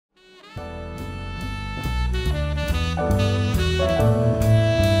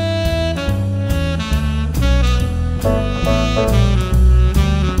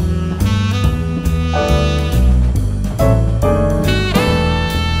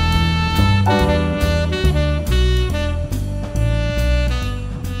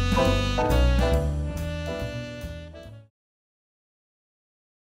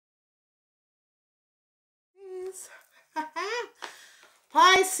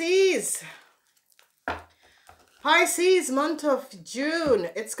Pisces. Pisces, month of June.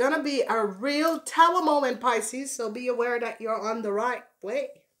 It's going to be a real tower moment, Pisces. So be aware that you're on the right way.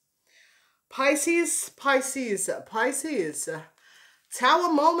 Pisces, Pisces, Pisces.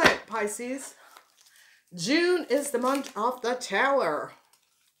 Tower moment, Pisces. June is the month of the tower.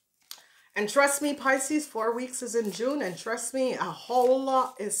 And trust me, Pisces, 4 weeks is in June. And trust me, a whole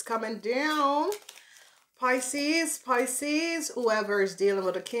lot is coming down. Pisces, Pisces, whoever is dealing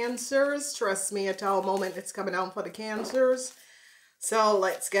with the cancers, trust me, a tower moment is coming out for the cancers. So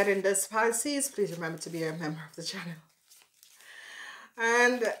let's get in this, Pisces. Please remember to be a member of the channel.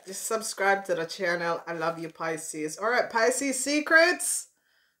 And just subscribe to the channel. I love you, Pisces. All right, Pisces, secrets.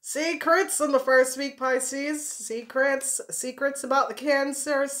 Secrets on the first week, Pisces. Secrets. Secrets about the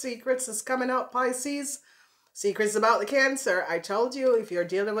cancer. Secrets is coming out, Pisces. Secrets about the cancer. I told you, if you're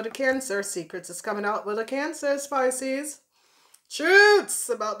dealing with a cancer, secrets is coming out with the cancers, Pisces. Truths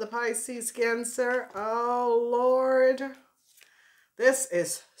about the Pisces cancer. Oh, Lord. This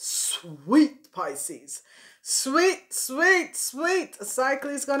is sweet, Pisces. Sweet, sweet, sweet. A cycle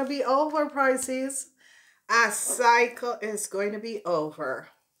is going to be over, Pisces. A cycle is going to be over.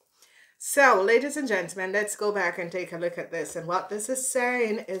 So, ladies and gentlemen, let's go back and take a look at this. And what this is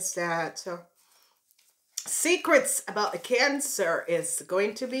saying is that secrets about the cancer is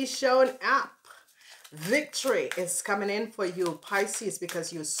going to be shown up. Victory is coming in for you, Pisces,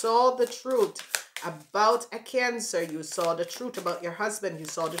 because you saw the truth about a cancer. You saw the truth about your husband. You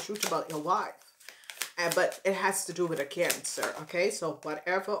saw the truth about your wife. But it has to do with a cancer, okay? So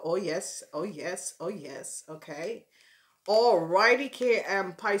whatever, oh yes, oh yes, oh yes, okay?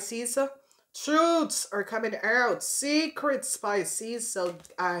 Alrighty, Pisces, truths are coming out. Secrets, Pisces. So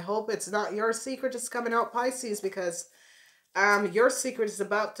I hope it's not your secret is coming out, Pisces, because your secret is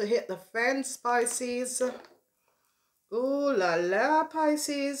about to hit the fence, Pisces. Ooh la la,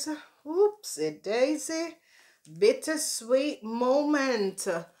 Pisces. Oopsie daisy. Bittersweet moment.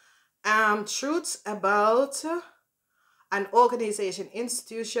 Truths about an organization,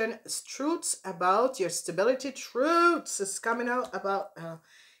 institution, truths about your stability, truths is coming out about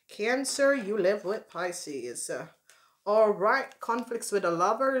cancer you live with, Pisces. All right, conflicts with the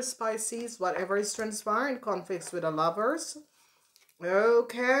lovers, Pisces, whatever is transpiring, conflicts with the lovers.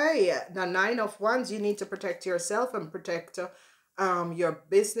 Okay, the 9 of Wands, you need to protect yourself and protect your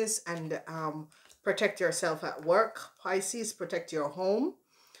business and protect yourself at work, Pisces, protect your home.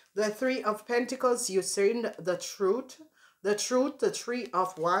 The 3 of Pentacles, you're seeing the truth. The truth, the 3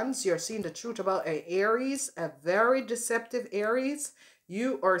 of Wands, you're seeing the truth about an Aries, a very deceptive Aries.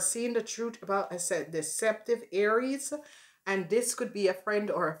 You are seeing the truth about a deceptive Aries. And this could be a friend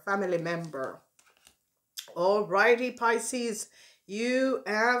or a family member. Alrighty, Pisces. You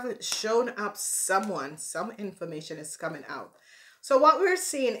have shown up someone. Some information is coming out. So what we're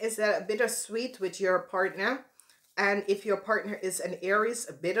seeing is that a bittersweet with your partner. And if your partner is an Aries,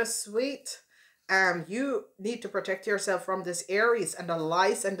 a bittersweet, you need to protect yourself from this Aries, and the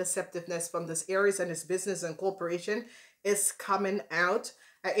lies and deceptiveness from this Aries and his business and corporation is coming out.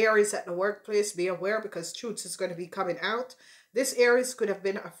 Aries at the workplace, be aware, because truth is going to be coming out. This Aries could have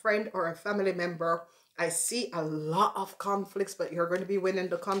been a friend or a family member. I see a lot of conflicts, but you're going to be winning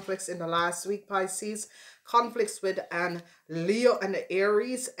the conflicts in the last week, Pisces. Conflicts with an Leo and an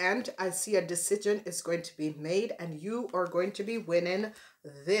Aries, and I see a decision is going to be made, and you are going to be winning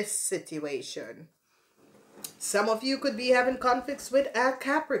this situation. Some of you could be having conflicts with a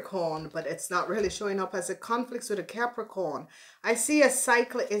Capricorn, but it's not really showing up as a conflict with a Capricorn. I see a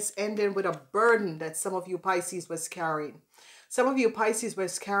cycle is ending with a burden that some of you Pisces was carrying. Some of you Pisces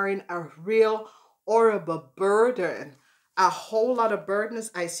was carrying a real horrible burden. A whole lot of burdens.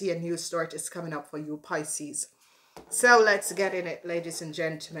 I see a new start is coming up for you, Pisces. So let's get in it, ladies and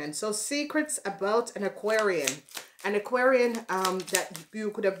gentlemen. So secrets about an Aquarian. An Aquarian that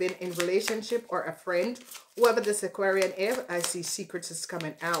you could have been in relationship or a friend. Whoever this Aquarian is, I see secrets is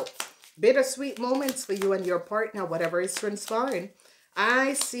coming out. Bittersweet moments for you and your partner, whatever is transpiring.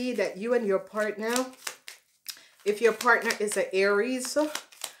 I see that you and your partner, if your partner is an Aries,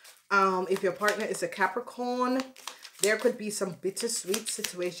 if your partner is a Capricorn, there could be some bittersweet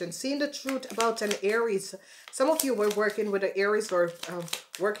situation. Seeing the truth about an Aries. Some of you were working with an Aries, or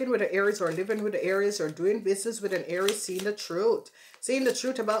living with an Aries, or doing business with an Aries. Seeing the truth. Seeing the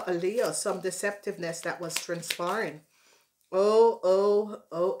truth about a Leo. Some deceptiveness that was transpiring.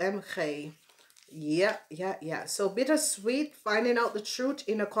 OMG. Yeah. So bittersweet, finding out the truth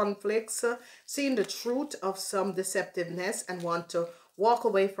in a conflict. Seeing the truth of some deceptiveness and want to walk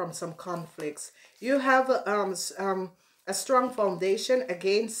away from some conflicts. You have a strong foundation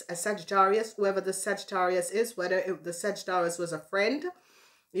against a Sagittarius, whoever the Sagittarius is, whether the Sagittarius was a friend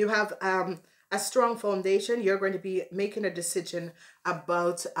You have a strong foundation. You're going to be making a decision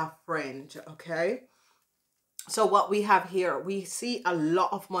about a friend, okay? So what we have here, we see a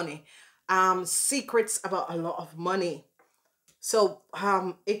lot of money, secrets about a lot of money. So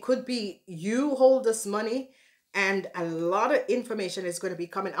it could be you hold this money and a lot of information is going to be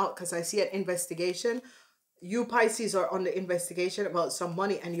coming out because I see an investigation. You Pisces are on the investigation about some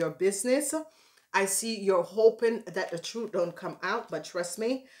money and your business. I see you're hoping that the truth don't come out, but trust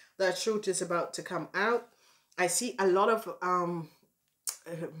me, the truth is about to come out. I see a lot of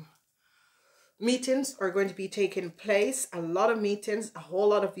meetings are going to be taking place. A lot of meetings. A whole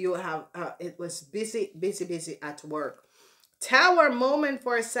lot of you have. It was busy, busy, busy at work. Tower moment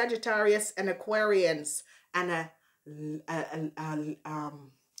for Sagittarius and Aquarians and an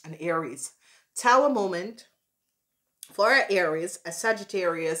Aries. Tower moment for an Aries, a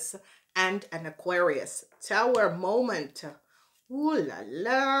Sagittarius, and an Aquarius. Tower moment. Ooh la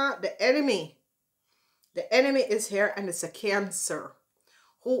la. The enemy. The enemy is here and it's a Cancer.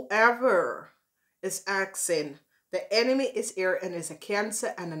 Whoever is asking, the enemy is here and is a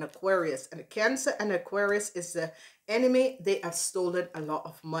Cancer and an Aquarius. And a Cancer and Aquarius is the enemy. They have stolen a lot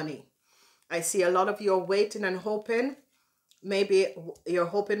of money. I see a lot of you are waiting and hoping. Maybe you're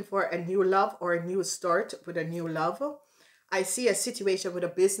hoping for a new love or a new start with a new love. I see a situation with a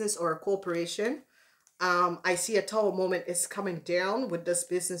business or a corporation. I see a tower moment is coming down with this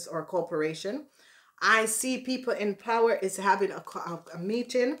business or corporation. I see people in power is having a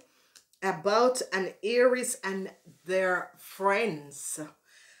meeting about an Aries and their friends.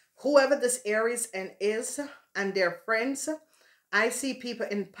 Whoever this Aries and is and their friends, I see people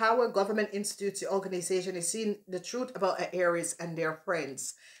in power, government, institutes, organization is seeing the truth about an Aries and their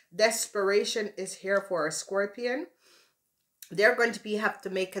friends. Desperation is here for a Scorpion. They're going to have to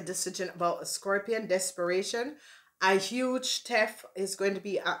make a decision about a Scorpion. Desperation. A huge theft is going to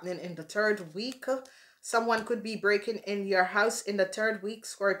be happening in the third week. Someone could be breaking in your house in the third week.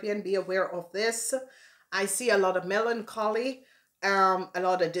 Scorpion, be aware of this. I see a lot of melancholy, a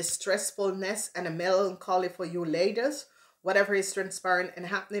lot of distressfulness and a melancholy for you ladies. Whatever is transpiring and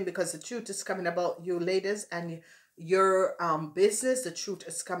happening, because the truth is coming about you ladies and your business. The truth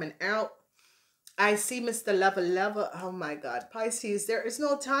is coming out. I see Mr. Level. Oh my God. Pisces, there is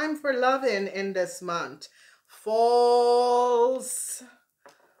no time for loving in this month. False.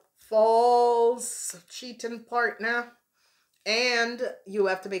 Cheating partner. And you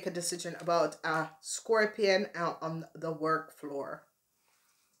have to make a decision about a Scorpion out on the work floor.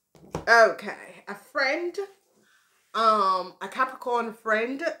 Okay. A friend. A Capricorn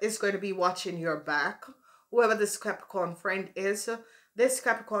friend is going to be watching your back. Whoever this Capricorn friend is, this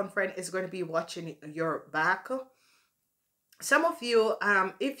Capricorn friend is going to be watching your back. Some of you,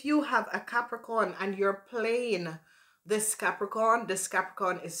 if you have a Capricorn and you're playing this Capricorn is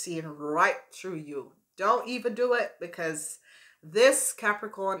seeing right through you. Don't even do it, because this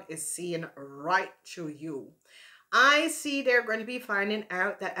Capricorn is seeing right through you. I see they're going to be finding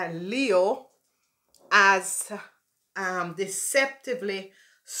out that a Leo has deceptively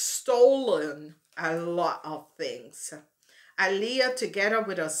stolen a lot of things. A Leo together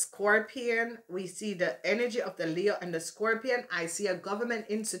with a Scorpion. We see the energy of the Leo and the Scorpion. I see a government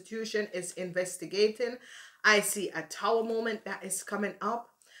institution is investigating. I see a tower moment that is coming up.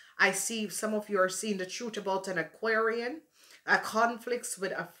 I see some of you are seeing the truth about an Aquarian. A conflicts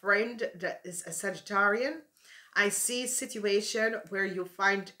with a friend that is a Sagittarian. I see situation where you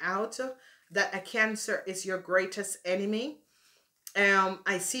find out that a Cancer is your greatest enemy.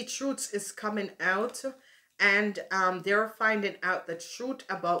 I see truths is coming out, and they're finding out the truth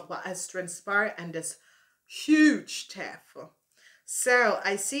about what has transpired and this huge theft. So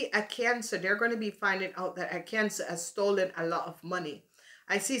I see a Cancer. They're going to be finding out that a Cancer has stolen a lot of money.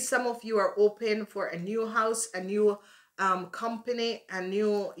 I see some of you are open for a new house, a new company, a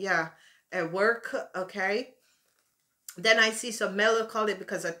new work. Okay. Then I see some melancholy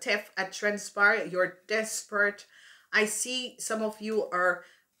because a theft had transpired. You're desperate. I see some of you are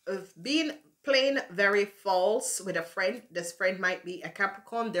being plain very false with a friend. This friend might be a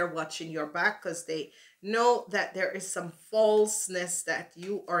Capricorn. They're watching your back because they know that there is some falseness, that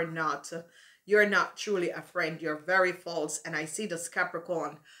you are not. You're not truly a friend. You're very false. And I see this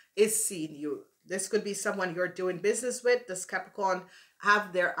Capricorn is seeing you. This could be someone you're doing business with. This Capricorn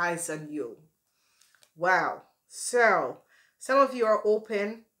have their eyes on you. Wow. So some of you are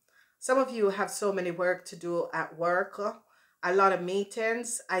open. Some of you have so many work to do at work. A lot of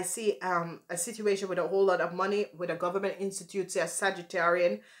meetings. I see a situation with a whole lot of money with a government institute. Say a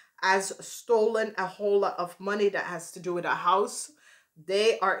Sagittarian has stolen a whole lot of money that has to do with a house.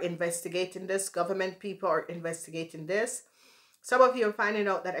 They are investigating this. Government people are investigating this. Some of you are finding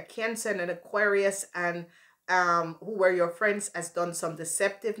out that a Cancer and an Aquarius and who were your friends has done some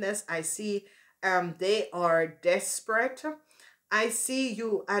deceptiveness. I see they are desperate. I see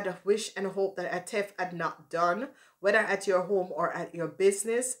you had a wish and hope that a theft had not done, whether at your home or at your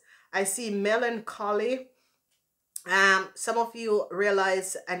business. I see melancholy. Some of you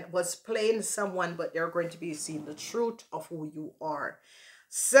realize and was playing someone, but you're going to be seeing the truth of who you are.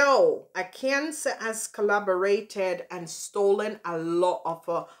 So a Cancer has collaborated and stolen a lot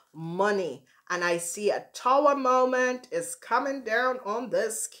of money, and I see a Tower moment is coming down on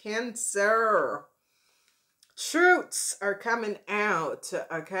this Cancer. Truths are coming out.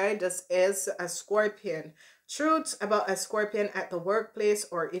 Okay, this is a Scorpion. Truths about a Scorpion at the workplace,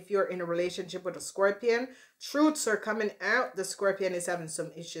 or if you're in a relationship with a Scorpion, truths are coming out. The Scorpion is having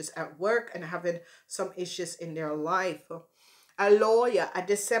some issues at work and having some issues in their life. A lawyer, a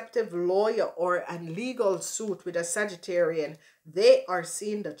deceptive lawyer, or a legal suit with a Sagittarian, they are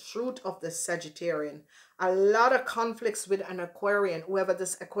seeing the truth of the Sagittarian. A lot of conflicts with an Aquarian. Whoever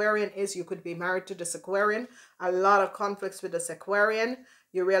this Aquarian is, you could be married to this Aquarian. A lot of conflicts with this Aquarian.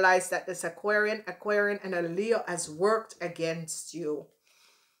 You realize that this Aquarian, and a Leo has worked against you.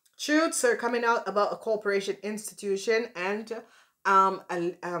 Truths are coming out about a corporation, institution, and an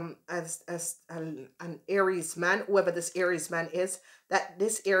Aries man, whoever this Aries man is, that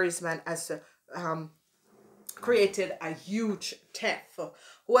this Aries man has created a huge theft.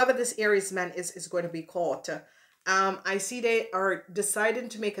 Whoever this Aries man is going to be caught. I see they are deciding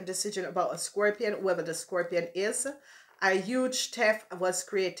to make a decision about a Scorpion, whoever the Scorpion is. A huge theft was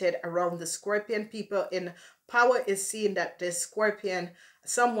created around the Scorpion. People in power is seeing that the Scorpion,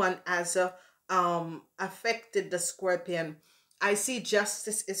 someone has affected the Scorpion. I see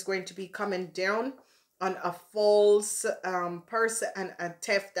justice is going to be coming down on a false person and a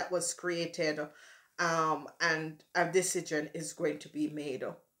theft that was created, and a decision is going to be made.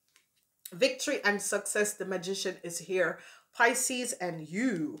 Victory and success, the Magician is here. Pisces and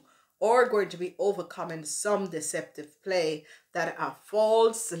you are going to be overcoming some deceptive play that a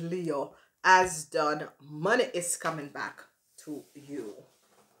false Leo has done. Money is coming back to you.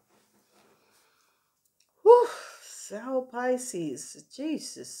 Whew. So Pisces,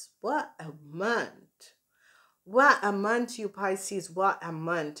 Jesus, what a month. What a month, you Pisces, what a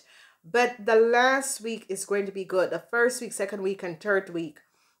month. But the last week is going to be good. The first week, second week, and third week.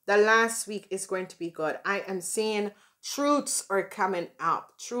 The last week is going to be good. I am seeing truths are coming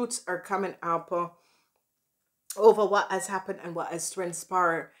up. Truths are coming up over what has happened and what has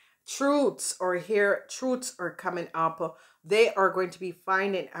transpired. Truths are here. Truths are coming up. They are going to be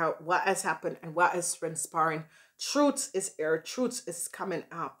finding out what has happened and what is transpiring. Truths is here. Truths is coming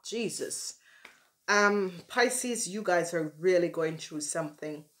up. Jesus. Pisces, you guys are really going through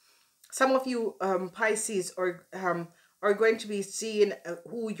something. Some of you Pisces are going to be seeing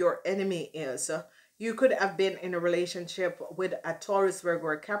who your enemy is. You could have been in a relationship with a Taurus, Virgo,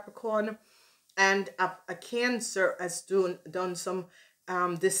 or Capricorn, and a Cancer has done some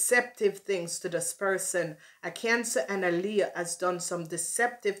deceptive things to this person. A Cancer and a Leo has done some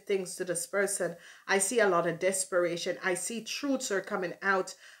deceptive things to this person. I see a lot of desperation. I see truths are coming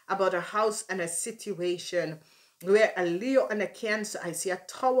out about a house and a situation where a Leo and a Cancer, I see a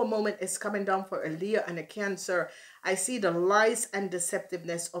Tower moment is coming down for a Leo and a Cancer. I see the lies and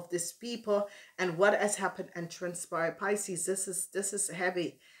deceptiveness of these people and what has happened and transpired. Pisces, this is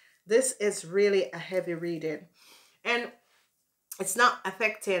heavy. This is really a heavy reading. And it's not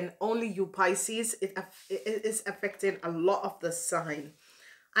affecting only you Pisces. It is affecting a lot of the sign.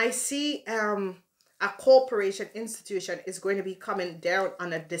 I see a corporation, institution is going to be coming down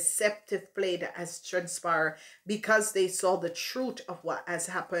on a deceptive play that has transpired because they saw the truth of what has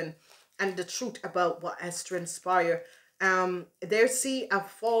happened and the truth about what has transpired. They see a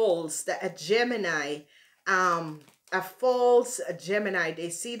false, a Gemini, a false Gemini. They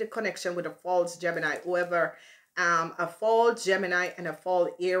see the connection with a false Gemini, whoever, a false Gemini and a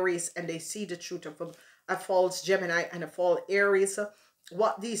false Aries, and they see the truth of a false Gemini and a false Aries,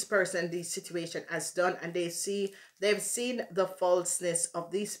 what these situation has done, and they've seen the falseness of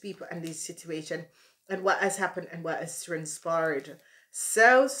these people and this situation and what has happened and what has transpired.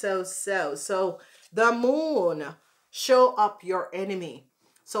 So the moon show up your enemy.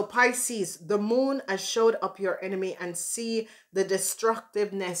 So Pisces, the moon has showed up your enemy, and see the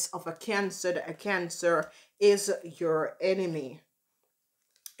destructiveness of a Cancer. That a Cancer is your enemy.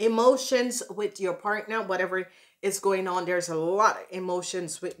 Emotions with your partner, whatever is going on. There's a lot of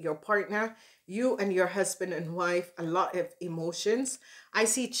emotions with your partner, you and your husband and wife, a lot of emotions. I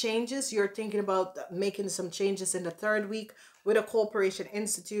see changes. You're thinking about making some changes in the third week with a corporation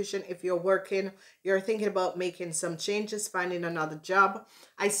institution. If you're working, you're thinking about making some changes, finding another job.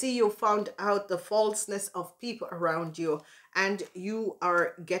 I see you found out the falseness of people around you and you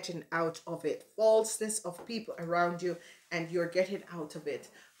are getting out of it. Falseness of people around you and you're getting out of it.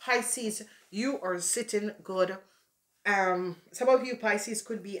 Pisces, you are sitting good. Some of you Pisces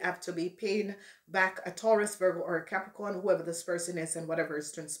could be have to be paying back a Taurus, Virgo, or a Capricorn, whoever this person is and whatever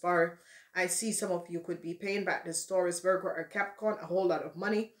is transpired. I see some of you could be paying back this Taurus, Virgo, or Capricorn a whole lot of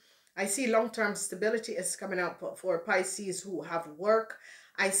money. I see long-term stability is coming up for Pisces who have work.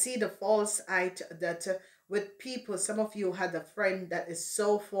 I see the false side that with people, some of you had a friend that is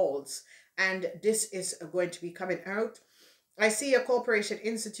so false, and this is going to be coming out. I see a corporation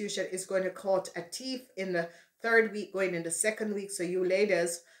institution is going to caught a thief in the third week, going in the second week. So you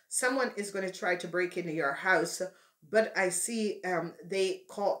ladies, someone is going to try to break into your house, but I see they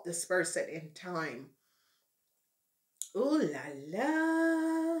caught this person in time. Ooh la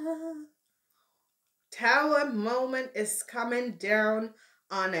la. Tower moment is coming down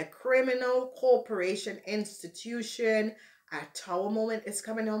on a criminal corporation institution. A tower moment is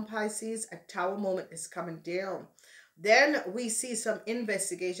coming on, Pisces. A tower moment is coming down. Then we see some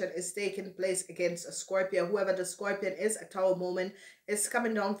investigation is taking place against a Scorpio. Whoever the Scorpion is, a tower moment is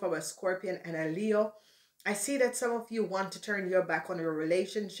coming down from a Scorpion and a Leo. I see that some of you want to turn your back on your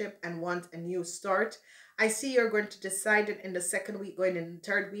relationship and want a new start. I see you're going to decide it in the second week, going in the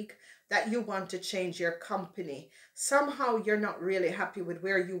third week, that you want to change your company. Somehow you're not really happy with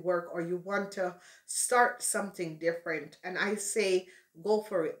where you work or you want to start something different. And I say, go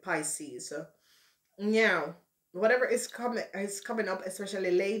for it, Pisces. Now, whatever is coming up,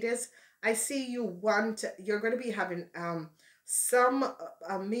 especially ladies, I see you're going to be having some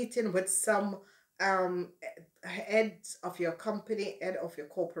meeting with some heads of your company, head of your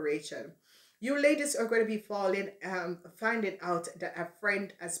corporation. You ladies are going to be finding out that a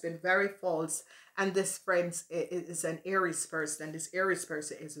friend has been very false, and this friend is an Aries person, and this Aries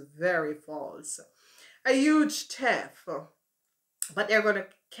person is very false. A huge theft, but they're going to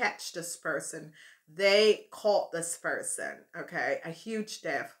catch this person. They caught this person, okay? A huge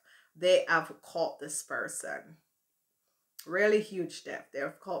theft. They have caught this person. Really huge theft. They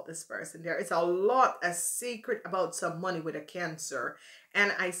have caught this person. There is a secret about some money with a Cancer.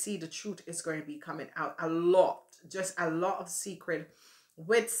 And I see the truth is going to be coming out. Just a lot of secret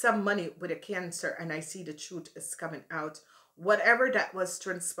with some money with a Cancer. And I see the truth is coming out. Whatever that was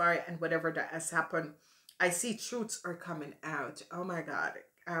transpired and whatever that has happened, I see truths are coming out. Oh my God.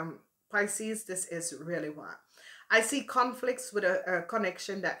 Pisces, this is really what. I see conflicts with a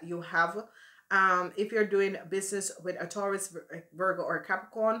connection that you have. If you're doing business with a Taurus, Virgo, or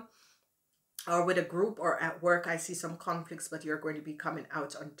Capricorn, or with a group or at work, I see some conflicts, but you're going to be coming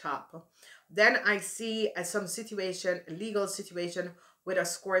out on top. Then I see some situation, legal situation with a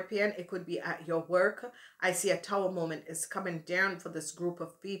Scorpion. It could be at your work. I see a tower moment is coming down for this group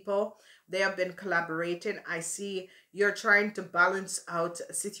of people. They have been collaborating. I see you're trying to balance out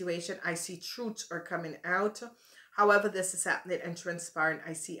a situation. I see truths are coming out. However this is happening and transpiring,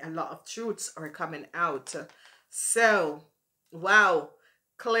 I see a lot of truths are coming out. So, wow.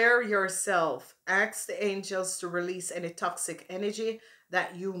 Clear yourself. Ask the angels to release any toxic energy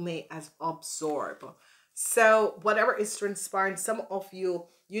that you may absorb. So whatever is transpiring, some of you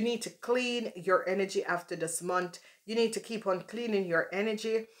need to clean your energy after this month. You need to keep on cleaning your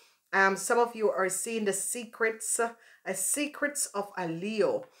energy. Some of you are seeing the secrets of a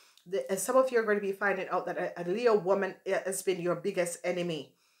Leo. Some of you are going to be finding out that a Leo woman has been your biggest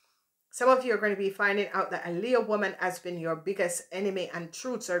enemy. Some of you are going to be finding out that a Leo woman has been your biggest enemy, and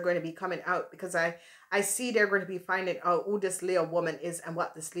truths are going to be coming out because I see they're going to be finding out who this Leo woman is and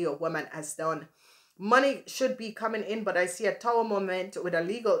what this Leo woman has done. Money should be coming in, but I see a tower moment with a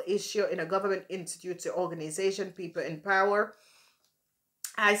legal issue in a government institute, organization, people in power.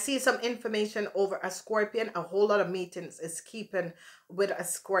 I see some information over a Scorpion. A whole lot of meetings is keeping with a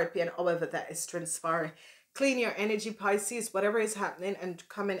Scorpion. However, that is transpiring. Clean your energy, Pisces. Whatever is happening and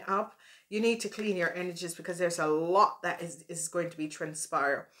coming up, you need to clean your energies because there's a lot that is going to be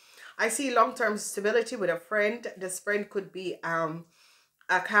transpire. I see long-term stability with a friend. This friend could be a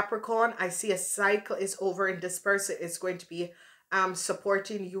Capricorn. I see a cycle is over and this person is going to be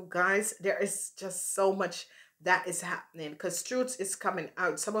supporting you guys. There is just so much that is happening because truth is coming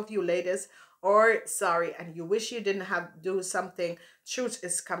out. Some of you ladies are sorry and you wish you didn't have do something. Truth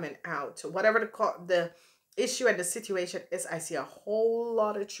is coming out. Whatever issue and the situation is, I see a whole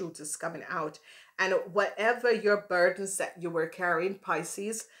lot of truth is coming out. And whatever your burdens that you were carrying,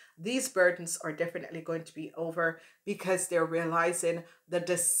 Pisces, these burdens are definitely going to be over, because they're realizing the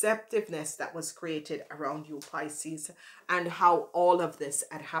deceptiveness that was created around you, Pisces, and how all of this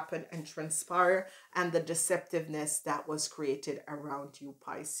had happened and transpired, and the deceptiveness that was created around you,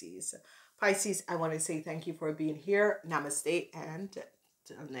 Pisces. Pisces, I want to say thank you for being here. Namaste, and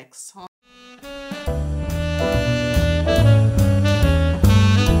till next time.